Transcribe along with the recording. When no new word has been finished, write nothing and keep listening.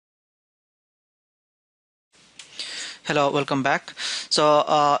Hello, welcome back.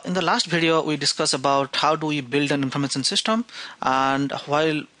 So in the last video, we discussed about how do we build an information system. And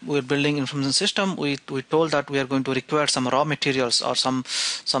while we're building information system, we told that we are going to require some raw materials or some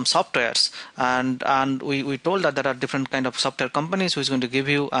softwares. And we told that there are different kind of software companies who is going to give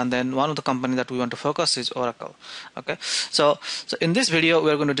you. And then one of the company that we want to focus is Oracle. Okay. So in this video, we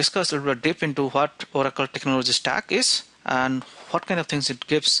are going to discuss a little bit deep into what Oracle technology stack is and what kind of things it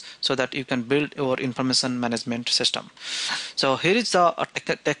gives so that you can build your information management system. So here is the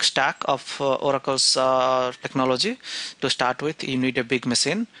tech stack of Oracle's technology. To start with, you need a big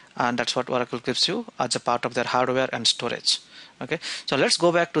machine, and that's what Oracle gives you as a part of their hardware and storage. Okay, so let's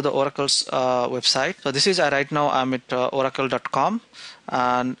go back to the Oracle's website. So this is right now I'm at oracle.com,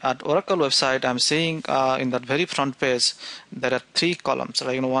 and at Oracle website I'm seeing in that very front page there are three columns.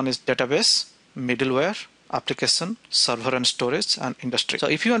 Like, one is database, middleware, application, server and storage, and industry. So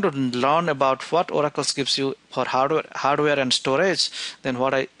if you want to learn about what Oracle gives you for hardware and storage, then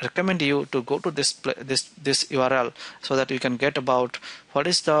what I recommend you to go to this URL so that you can get about what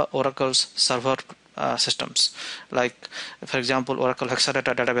is the Oracle's server systems. Like, for example, Oracle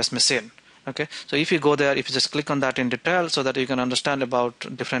Hexadata database machine. Okay, so if you go there, if you just click on that in detail so that you can understand about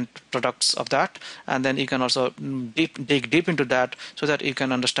different products of that, and then you can also dig deep into that so that you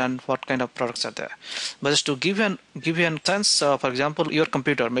can understand what kind of products are there. But just to give you a sense, for example, your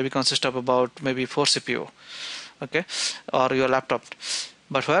computer maybe consists of about maybe 4 CPU, okay, or your laptop.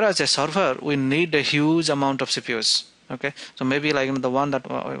 But whereas a server, we need a huge amount of CPUs. Okay, so maybe like the one that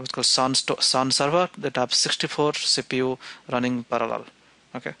was called Sun server that have 64 CPU running parallel.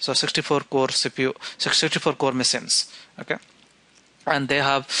 Okay, so 64 core CPU, 64 core machines. Okay, and they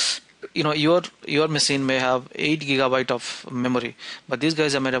have, your machine may have 8 GB of memory, but these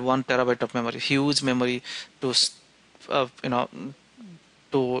guys have made a 1 TB of memory, huge memory to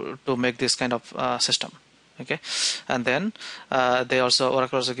to make this kind of system. Okay, and then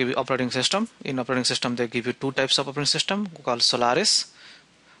Oracle also give you operating system. In operating system, they give you two types of operating system called Solaris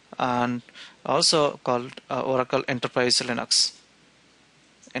and also called Oracle Enterprise Linux.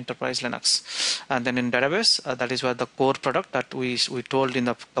 And then in database, that is where the core product that we told in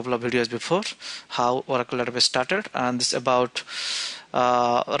a couple of videos before how Oracle database started, and this about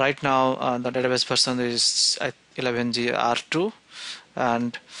right now the database version is 11G R2,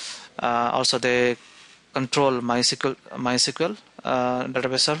 and also they control MySQL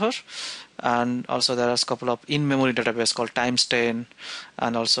database server, and also there is a couple of in-memory database called TimeStain,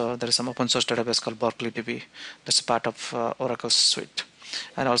 and also there is some open source database called BerkeleyDB. That's a part of Oracle's suite.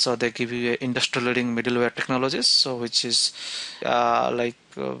 And also they give you industry leading middleware technologies, so which is so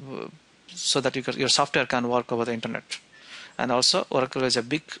that your software can work over the internet. And also Oracle is a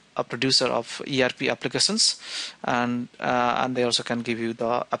big producer of ERP applications, and they also can give you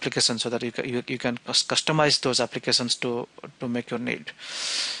the applications so that you can customize those applications to make your need.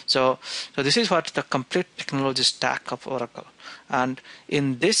 So this is what the complete technology stack of Oracle. And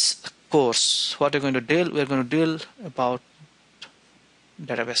in this course, what we're going to deal about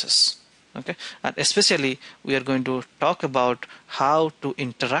databases. Okay, and especially we are going to talk about how to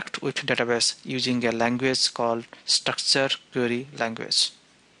interact with database using a language called structured query language.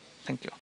 Thank you.